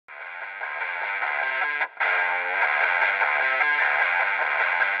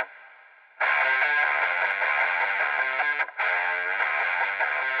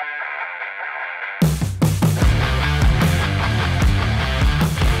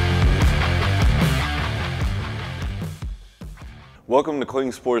Welcome to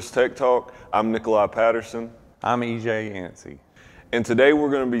Clean Sports Tech Talk. I'm Nikolai Patterson. I'm EJ Yancey. And today we're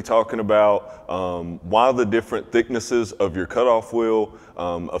going to be talking about why the different thicknesses of your cutoff wheel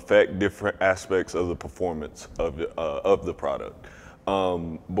affect different aspects of the performance of the product.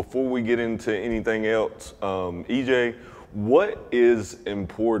 Before we get into anything else, EJ, what is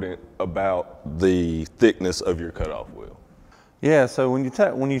important about the thickness of your cutoff wheel? Yeah, so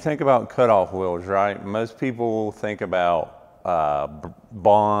when you think about cutoff wheels, right, most people think about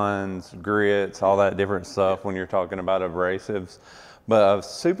bonds, grits, all that different stuff when you're talking about abrasives. But a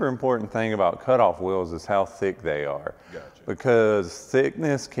super important thing about cutoff wheels is how thick they are. Gotcha. Because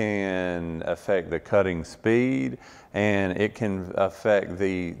thickness can affect the cutting speed, and it can affect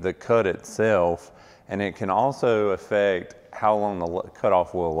the cut itself, and it can also affect how long the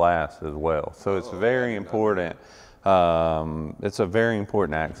cutoff wheel lasts as well. So it's very important. It's a very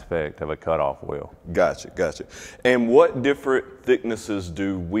important aspect of a cutoff wheel. Gotcha. And what different thicknesses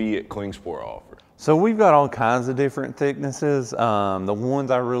do we at CleanSport offer? So we've got all kinds of different thicknesses. The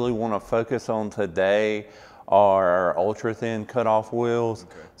ones I really want to focus on today are our ultra thin cutoff wheels.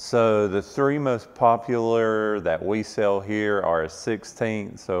 Okay. So the three most popular that we sell here are a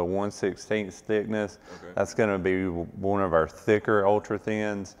 16th, so 1/16 thickness. Okay. That's going to be one of our thicker ultra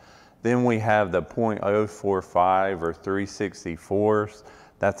thins. Then we have the .045 or 3/64.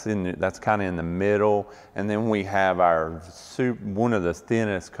 That's kind of in the middle. And then we have our one of the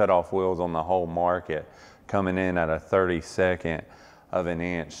thinnest cutoff wheels on the whole market, coming in at a 32nd of an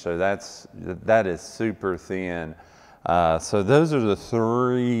inch. So that is super thin. So those are the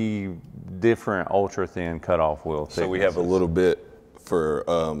three different ultra thin cutoff wheel thicknesses. So we have a little bit for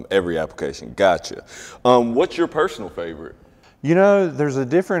every application. Gotcha. What's your personal favorite? You know, there's a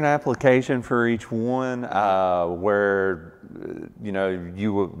different application for each one where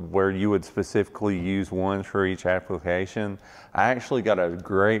you would specifically use one for each application. I actually got a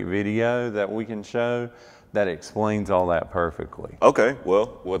great video that we can show that explains all that perfectly. Okay,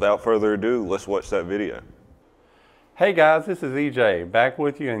 well, without further ado, let's watch that video. Hey guys, this is EJ, back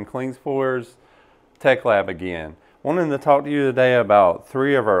with you in CleanSports Tech Lab again. Wanted to talk to you today about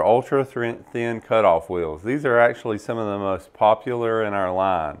three of our ultra thin cutoff wheels. These are actually some of the most popular in our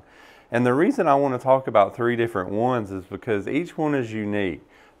line. And the reason I want to talk about three different ones is because each one is unique.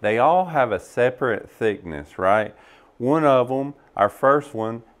 They all have a separate thickness, right? One of them, our first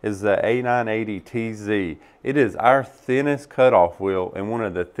one, is the A980TZ. It is our thinnest cutoff wheel and one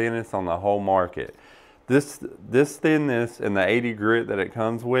of the thinnest on the whole market. This thinness and the 80 grit that it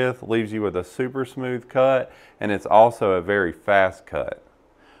comes with leaves you with a super smooth cut, and it's also a very fast cut.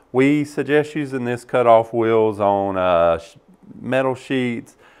 We suggest using this cutoff wheels on metal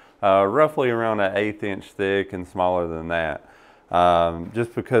sheets, roughly around an 1/8 inch thick and smaller than that.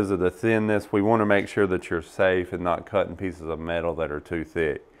 Just because of the thinness, we want to make sure that you're safe and not cutting pieces of metal that are too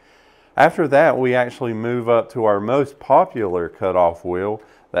thick. After that, we actually move up to our most popular cutoff wheel,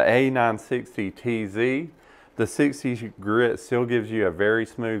 the A960TZ. The 60 grit still gives you a very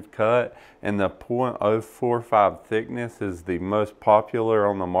smooth cut, and the .045 thickness is the most popular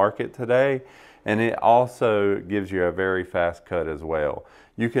on the market today, and it also gives you a very fast cut as well.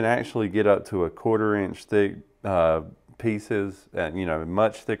 You can actually get up to a 1/4 inch thick pieces, and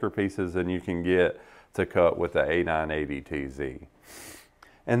much thicker pieces than you can get to cut with the A980TZ.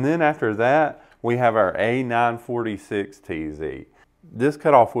 And then after that, we have our A946TZ. This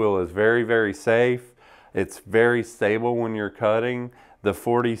cutoff wheel is very, very safe. It's very stable when you're cutting. The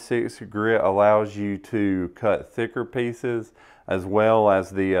 46 grit allows you to cut thicker pieces as well as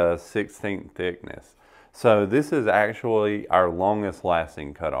the 16th thickness. So this is actually our longest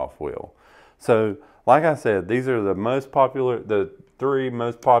lasting cutoff wheel. So like I said, these are the three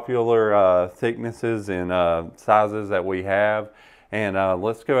most popular thicknesses and sizes that we have. And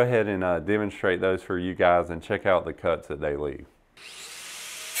let's go ahead and demonstrate those for you guys and check out the cuts that they leave.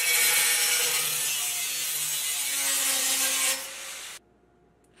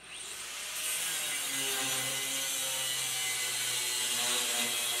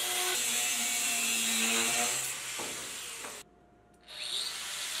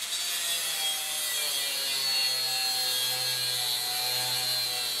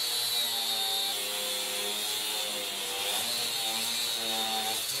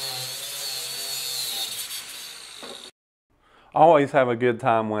 Always have a good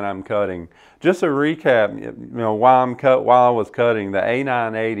time when I'm cutting. Just a recap, while I was cutting, the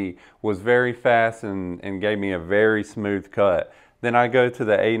A980 was very fast and gave me a very smooth cut. Then I go to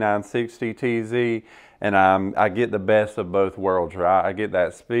the A960TZ and I get the best of both worlds, right? I get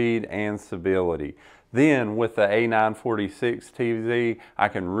that speed and stability. Then with the A946TZ, I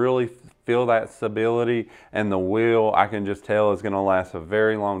can really feel that stability, and the wheel I can just tell is going to last a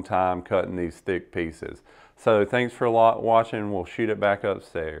very long time cutting these thick pieces. So thanks for watching. We'll shoot it back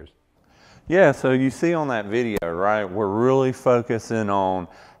upstairs. Yeah, so you see on that video, right, we're really focusing on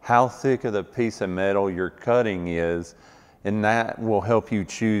how thick of the piece of metal you're cutting is, and that will help you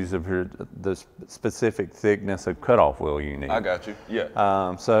choose the specific thickness of cutoff wheel you need. I got you,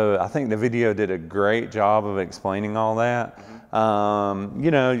 yeah. So I think the video did a great job of explaining all that.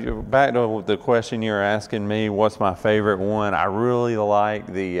 You know, back to the question you were asking me, what's my favorite one? I really like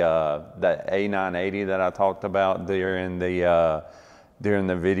the A980 that I talked about during the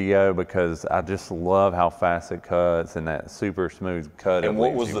video, because I just love how fast it cuts and that super smooth cut. And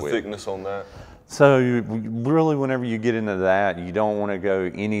what was the thickness on that? So really, whenever you get into that, you don't want to go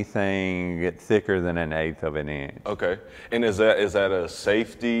anything get thicker than 1/8 of an inch. Okay. And is that a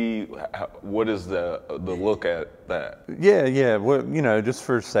safety? What is the look at that? Yeah. Well, you know, just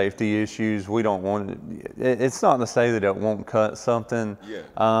for safety issues, we don't want it's not to say that it won't cut something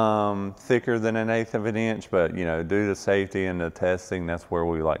thicker than 1/8 of an inch, but you know, due to safety and the testing, that's where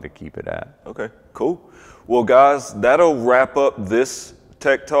we like to keep it at. Okay, cool. Well, guys, that'll wrap up this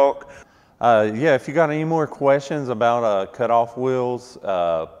Tech Talk. Yeah, if you got any more questions about cutoff wheels,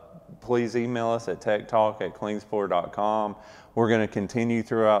 please email us at techtalk@cleansport.com. We're going to continue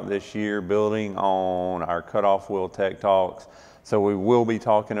throughout this year building on our cutoff wheel Tech Talks. So we will be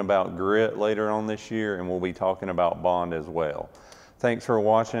talking about grit later on this year, and we'll be talking about bond as well. Thanks for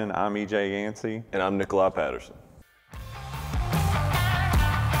watching. I'm EJ Yancey. And I'm Nikolai Patterson.